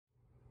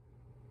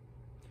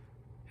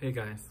Hey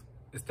guys,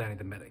 it's Danny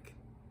the Medic.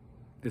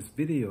 This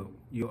video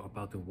you're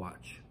about to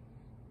watch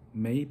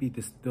may be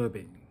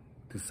disturbing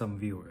to some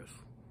viewers.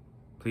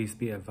 Please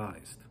be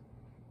advised.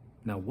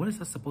 Now, what is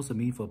that supposed to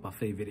mean for a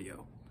buffet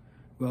video?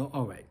 Well,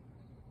 alright.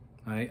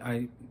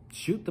 I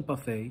shoot the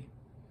buffet,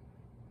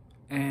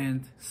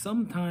 and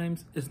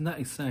sometimes it's not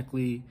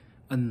exactly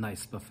a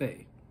nice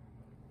buffet.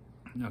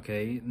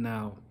 Okay,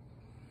 now,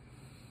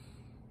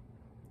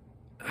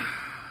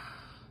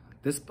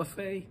 this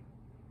buffet,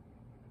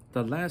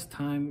 the last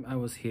time I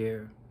was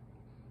here,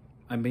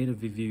 I made a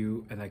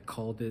review and I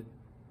called it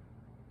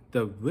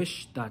the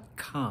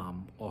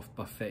wish.com of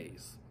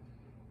buffets.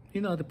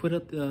 You know, they put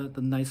up the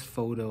nice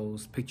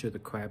photos, picture of the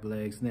crab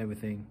legs and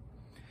everything.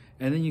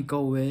 And then you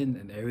go in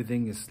and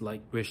everything is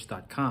like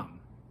wish.com.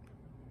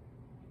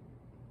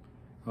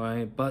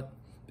 Alright, but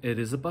it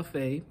is a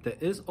buffet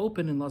that is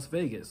open in Las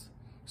Vegas.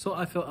 So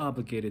I felt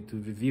obligated to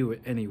review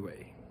it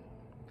anyway.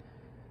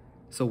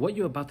 So what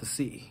you're about to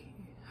see,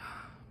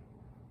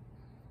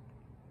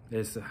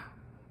 this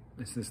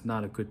is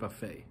not a good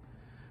buffet.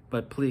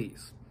 But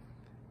please,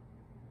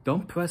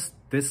 don't press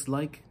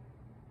dislike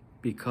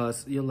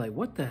because you're like,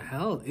 what the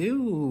hell?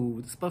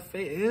 Ew, this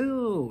buffet,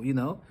 ew, you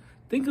know?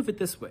 Think of it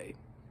this way.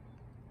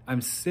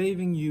 I'm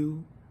saving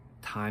you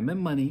time and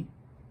money,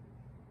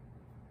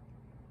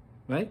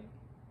 right?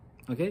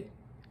 Okay?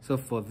 So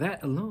for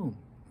that alone,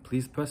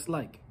 please press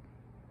like.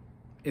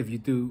 If you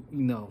do,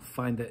 you know,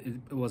 find that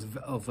it was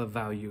of a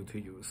value to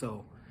you.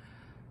 So,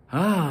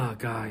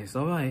 guys,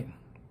 all right.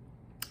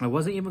 I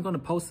wasn't even going to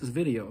post this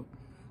video,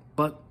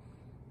 but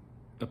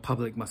the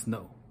public must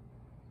know.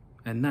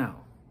 And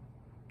now,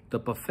 the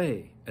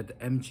buffet at the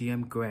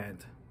MGM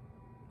Grand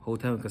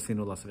Hotel and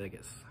Casino Las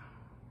Vegas.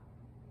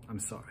 I'm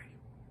sorry.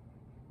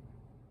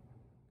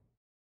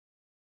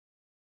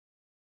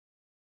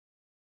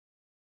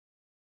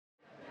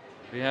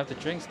 We have the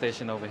drink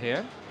station over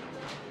here.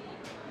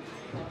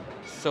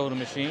 Soda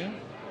machine.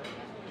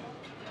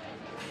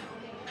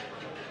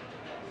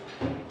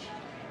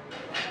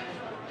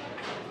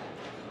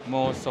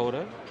 More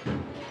soda.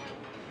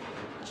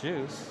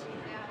 Juice.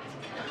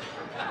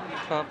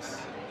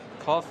 Cups.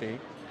 Coffee.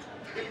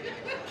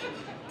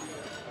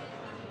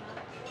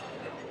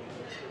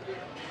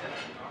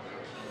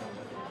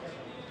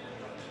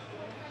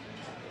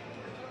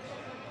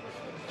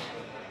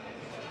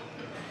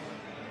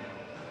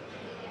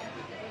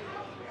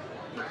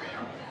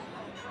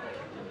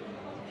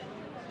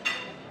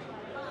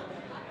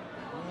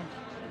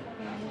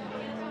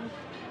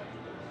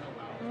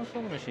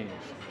 Soda machines.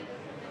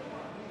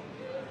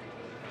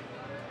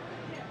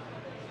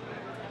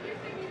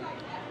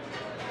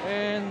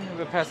 And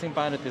we're passing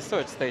by the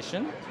dessert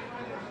station.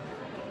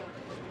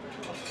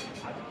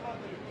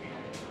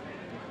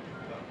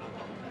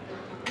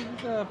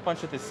 There's a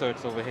bunch of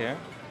desserts over here.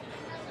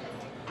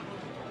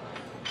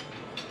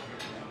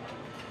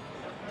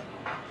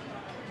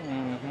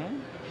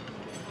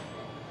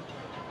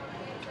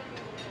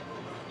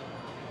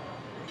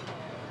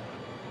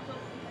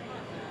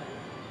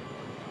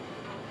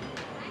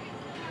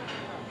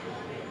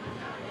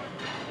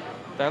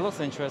 That looks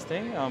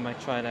interesting. I might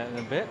try that in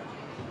a bit.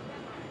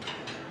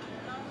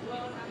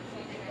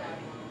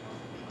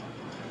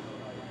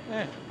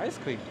 Ice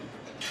cream.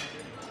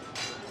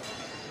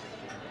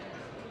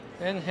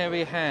 And here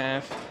we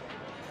have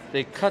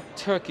the cut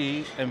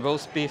turkey and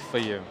roast beef for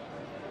you.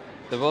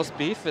 The roast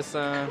beef is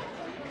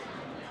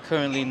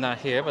currently not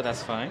here, but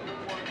that's fine.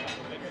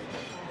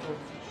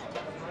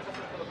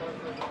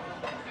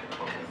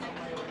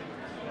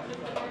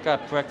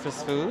 Got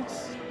breakfast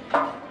foods.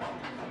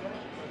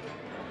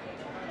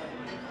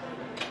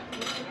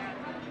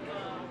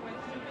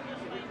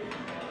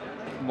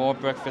 More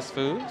breakfast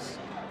foods.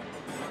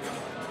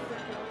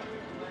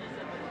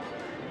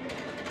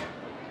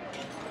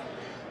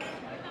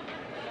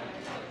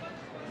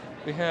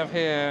 We have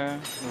here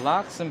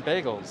lox and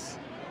bagels.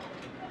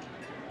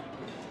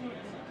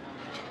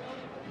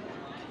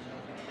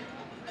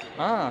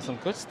 Some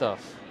good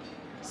stuff.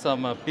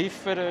 Some beef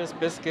fritters,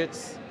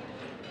 biscuits,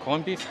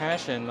 corned beef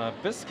hash, and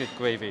biscuit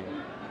gravy.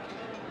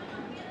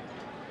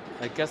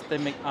 I guess they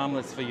make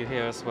omelets for you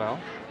here as well.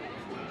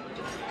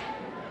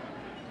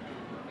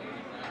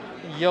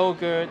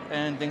 Yogurt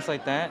and things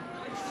like that.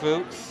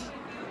 Fruits.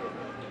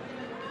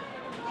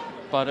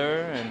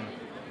 Butter and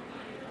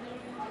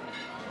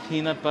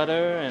peanut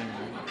butter and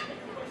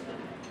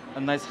a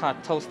nice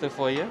hot toaster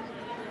for you.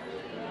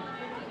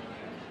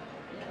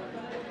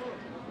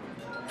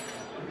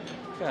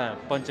 Got a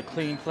bunch of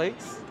clean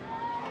plates.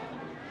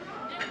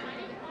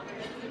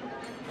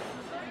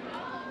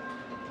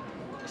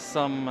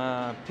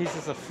 Some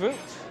pieces of fruit.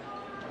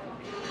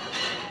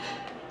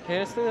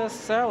 Here's the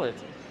salad.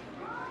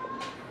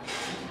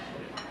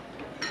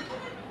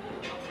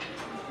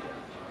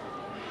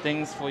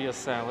 Things for your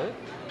salad.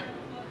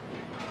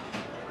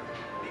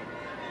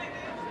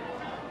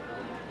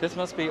 This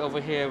must be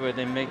over here where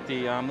they make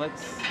the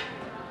omelets.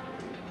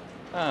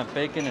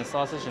 Bacon and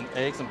sausage and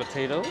eggs and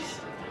potatoes.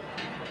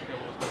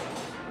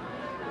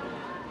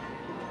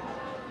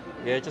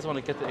 Yeah, I just want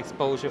to get the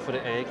exposure for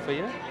the egg for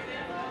you.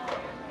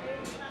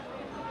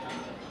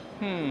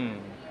 Hmm.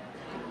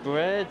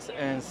 Breads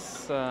and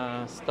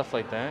stuff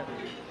like that.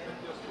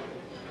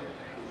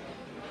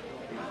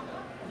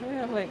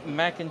 Yeah, like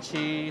mac and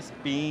cheese,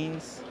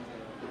 beans,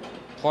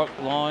 pork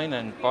loin,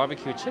 and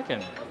barbecue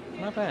chicken.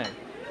 Not bad.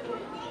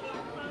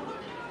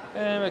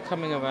 And we're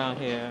coming around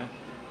here.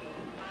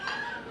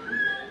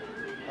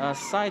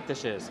 Side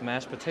dishes,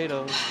 mashed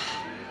potatoes,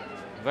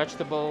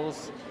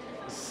 vegetables,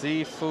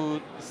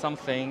 seafood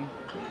something,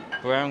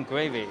 brown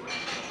gravy.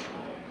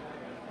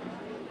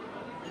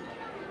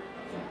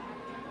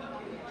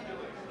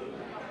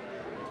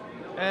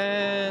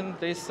 And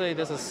they say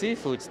there's a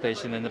seafood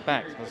station in the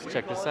back. Let's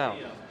check this out.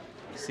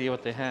 See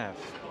what they have.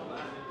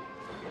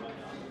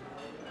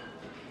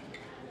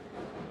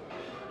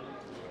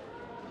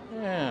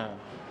 Yeah.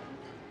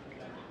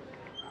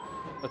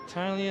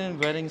 Italian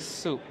wedding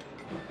soup.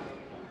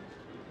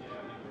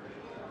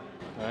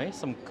 Alright,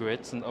 some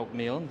grits and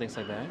oatmeal and things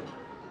like that.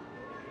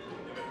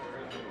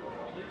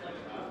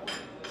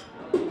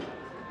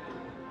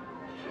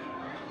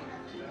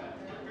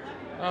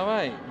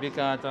 Alright, we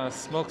got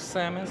smoked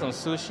salmon, some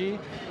sushi,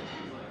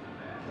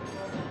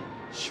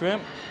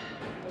 shrimp.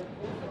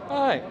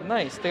 Alright,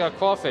 nice. They got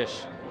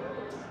crawfish.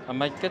 I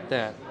might get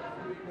that.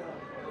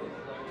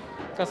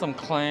 Got some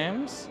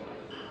clams,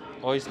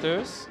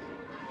 oysters,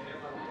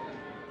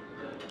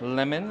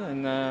 lemon,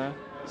 and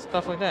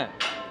stuff like that.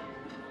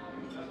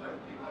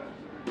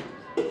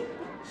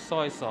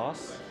 Soy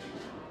sauce,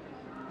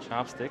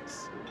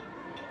 chopsticks,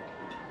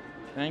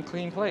 and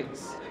clean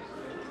plates.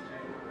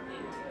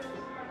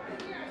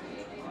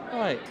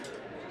 Alright.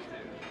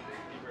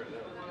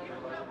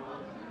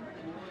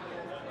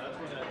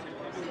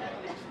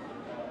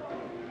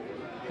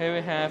 Here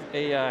we have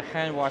a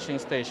hand washing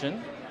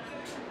station.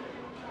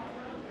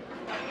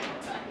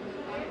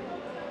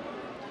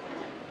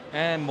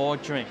 And more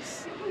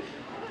drinks.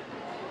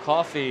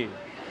 Coffee.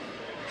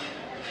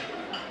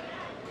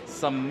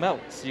 Some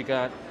milks. You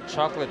got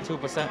chocolate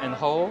 2% and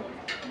whole.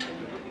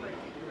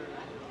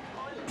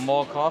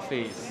 More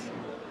coffees.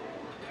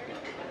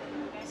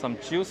 Some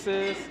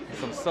juices,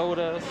 some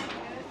sodas.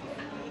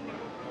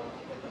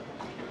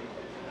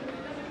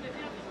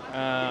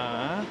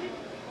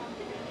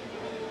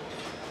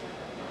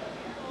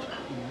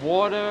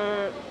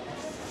 Water,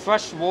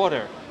 fresh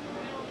water.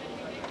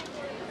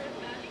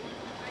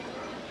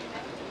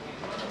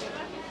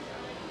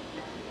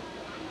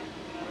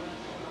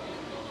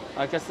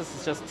 I guess this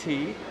is just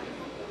tea.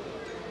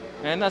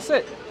 And that's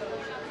it.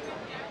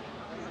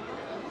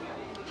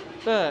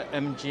 The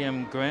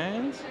MGM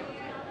Grand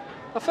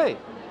Buffet.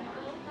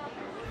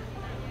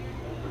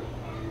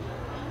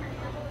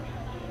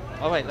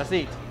 Alright, let's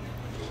eat.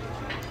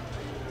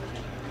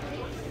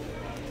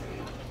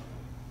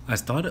 I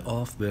started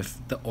off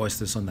with the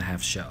oysters on the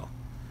half shell.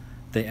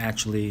 They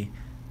actually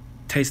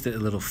tasted a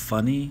little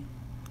funny,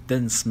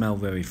 didn't smell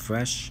very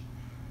fresh.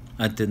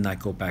 I did not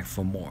go back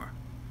for more.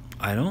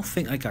 I don't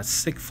think I got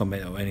sick from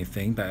it or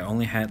anything, but I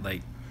only had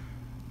like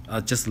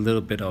just a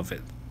little bit of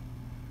it.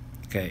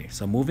 Okay,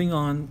 so moving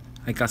on,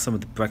 I got some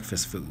of the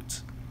breakfast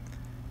foods.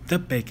 The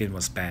bacon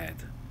was bad.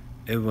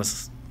 It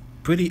was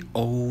pretty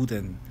old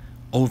and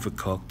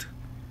overcooked.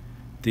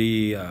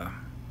 The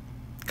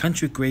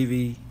country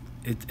gravy,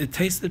 it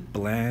tasted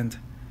bland.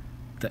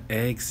 The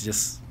eggs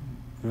just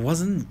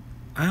wasn't,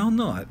 I don't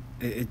know,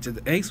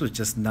 the eggs were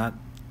just not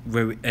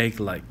very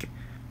egg-like.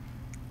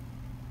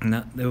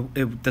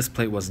 This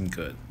plate wasn't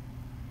good.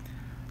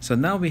 So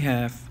now we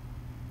have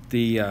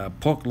the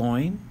pork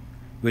loin,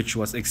 which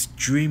was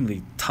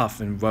extremely tough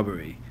and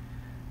rubbery.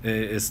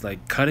 It's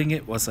like cutting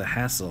it was a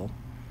hassle,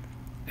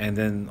 and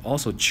then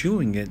also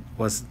chewing it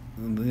was,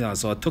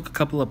 so I took a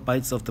couple of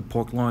bites of the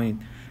pork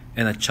loin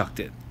and I chucked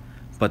it.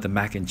 But the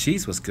mac and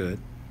cheese was good.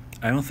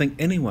 I don't think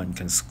anyone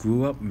can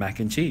screw up mac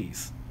and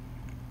cheese.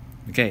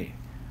 Okay,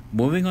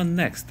 moving on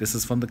next. This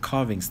is from the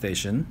carving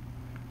station.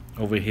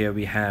 Over here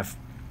we have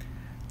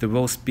the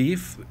roast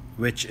beef,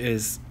 which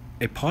is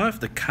a part of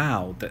the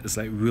cow that is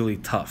like really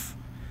tough.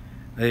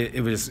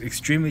 It was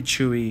extremely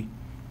chewy.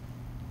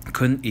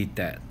 Couldn't eat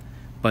that.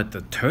 But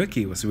the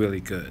turkey was really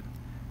good,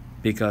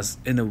 because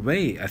in a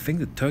way I think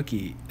the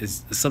turkey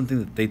is something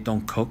that they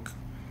don't cook,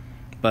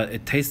 but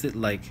it tasted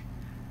like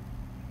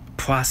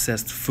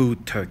processed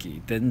food turkey.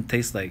 It didn't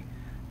taste like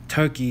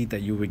turkey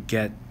that you would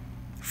get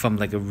from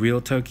like a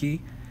real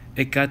turkey.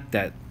 It got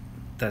that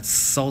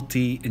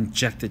salty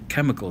injected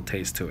chemical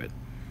taste to it,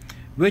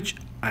 which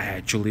I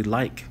actually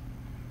like.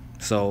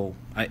 So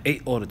I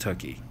ate all the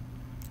turkey.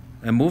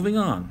 And moving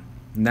on,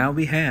 now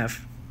we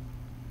have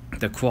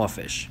the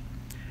crawfish.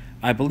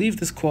 I believe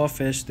this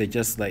crawfish, they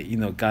just like,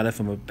 got it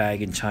from a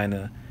bag in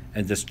China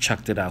and just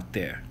chucked it out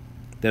there.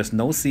 There's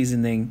no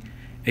seasoning.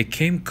 It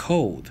came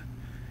cold.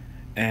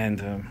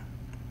 And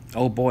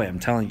oh boy, I'm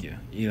telling you,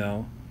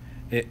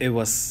 it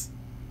was,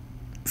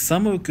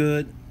 some were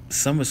good,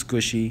 some were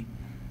squishy,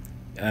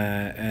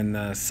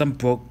 and some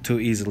broke too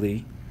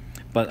easily.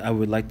 But I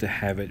would like to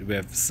have it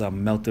with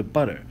some melted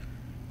butter.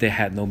 They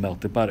had no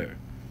melted butter,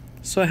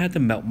 so I had to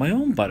melt my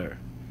own butter.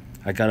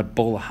 I got a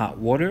bowl of hot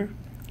water,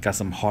 got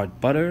some hard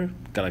butter,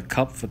 got a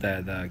cup for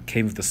that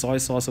came with the soy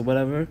sauce or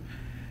whatever,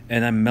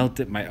 and I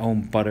melted my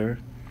own butter,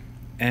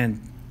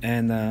 and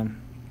and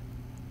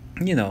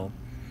you know,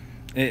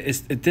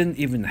 it didn't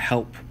even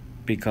help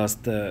because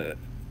the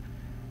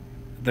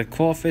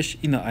crawfish,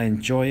 I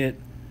enjoy it,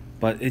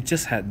 but it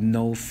just had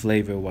no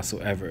flavor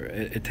whatsoever.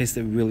 It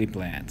tasted really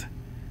bland.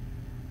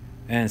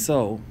 And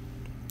so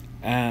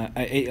I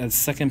ate a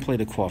second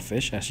plate of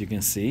crawfish, as you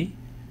can see.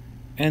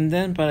 And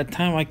then by the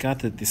time I got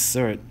the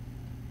dessert,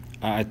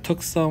 I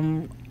took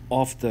some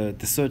off the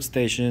dessert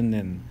station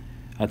and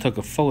I took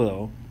a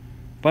photo,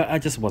 but I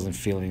just wasn't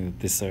feeling the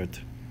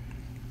dessert.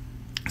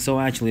 So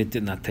actually, it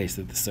did not taste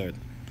the dessert.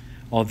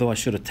 Although I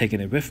should have taken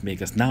it with me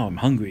because now I'm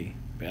hungry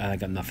and I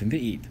got nothing to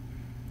eat.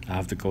 I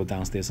have to go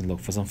downstairs and look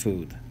for some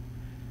food.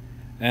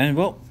 And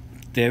well,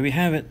 there we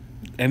have it,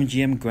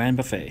 MGM Grand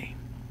Buffet.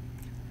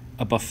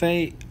 A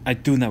buffet I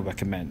do not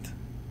recommend.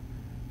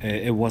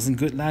 It wasn't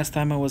good last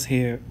time I was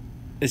here.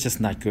 It's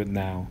just not good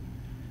now.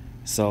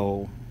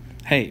 So,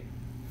 hey,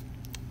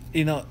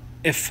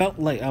 it felt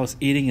like I was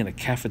eating in a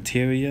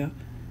cafeteria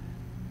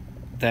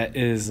that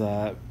is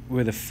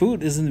where the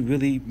food isn't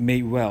really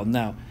made well.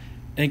 Now,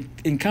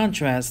 in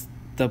contrast,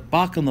 the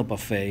Bacano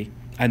buffet,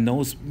 I know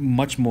it's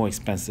much more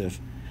expensive,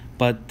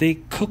 but they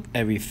cook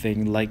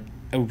everything like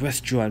a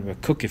restaurant will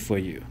cook it for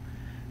you.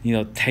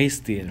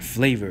 Tasty and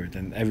flavored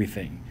and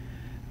everything.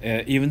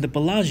 Even the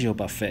Bellagio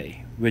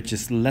buffet, which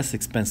is less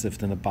expensive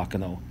than the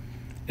Bacano,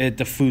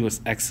 the food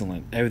was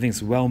excellent.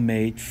 Everything's well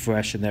made,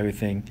 fresh, and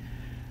everything.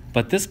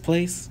 But this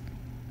place,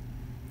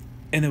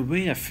 in a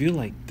way, I feel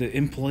like the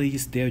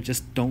employees there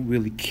just don't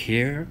really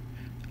care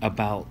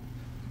about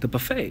the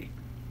buffet.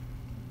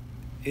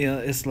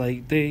 It's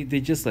like they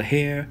just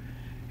here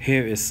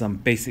is some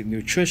basic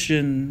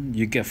nutrition.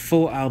 You get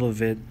full out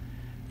of it.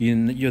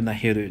 You're not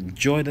here to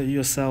enjoy it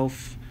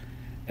yourself.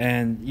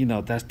 And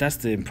that's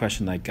the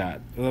impression I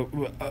got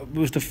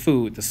with the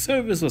food. The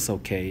service was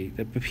okay,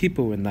 the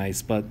people were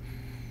nice, but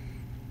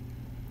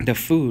the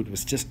food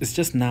was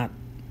just not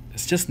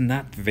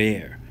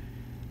there.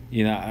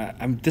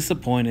 I'm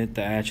disappointed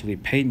that I actually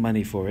paid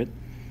money for it.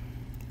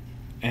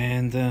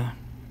 And I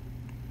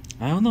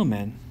don't know,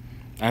 man.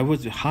 I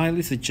would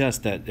highly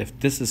suggest that if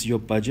this is your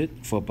budget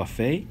for a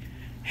buffet,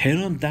 head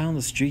on down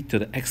the street to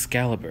the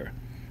Excalibur.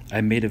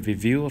 I made a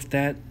review of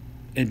that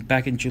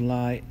back in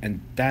July,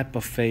 and that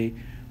buffet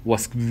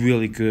was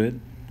really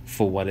good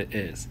for what it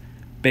is.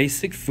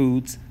 Basic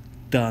foods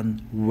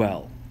done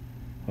well,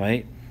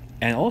 right?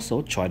 And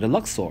also try the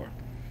Luxor.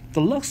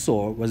 The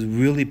Luxor was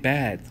really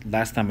bad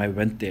last time I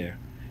went there.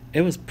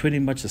 It was pretty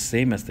much the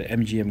same as the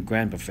MGM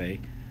Grand Buffet,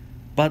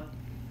 but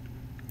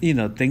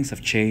things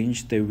have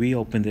changed. They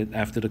reopened it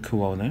after the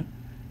corona,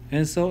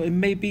 and so it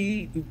may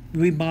be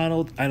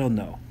remodeled. I don't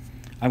know.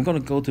 I'm gonna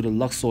go to the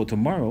Luxor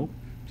tomorrow,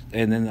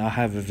 and then I'll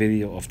have a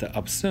video of that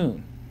up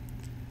soon.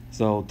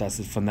 So that's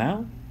it for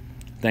now.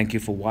 Thank you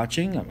for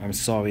watching. I'm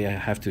sorry I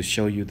have to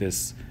show you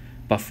this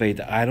buffet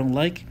that I don't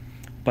like,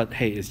 but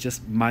hey, it's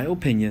just my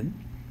opinion.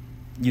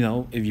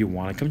 If you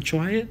want to come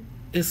try it,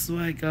 it's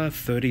like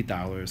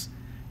 $30.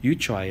 You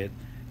try it.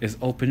 It's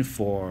open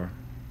for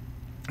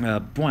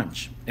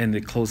brunch, and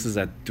it closes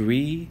at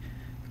 3.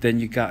 Then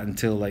you got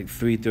until like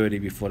 3:30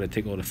 before they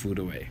take all the food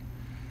away.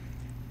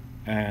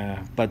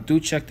 But do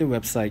check the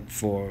website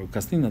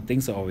because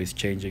things are always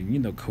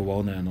changing.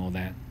 Corona and all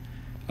that.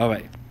 All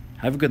right.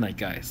 Have a good night,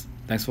 guys.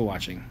 Thanks for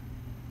watching.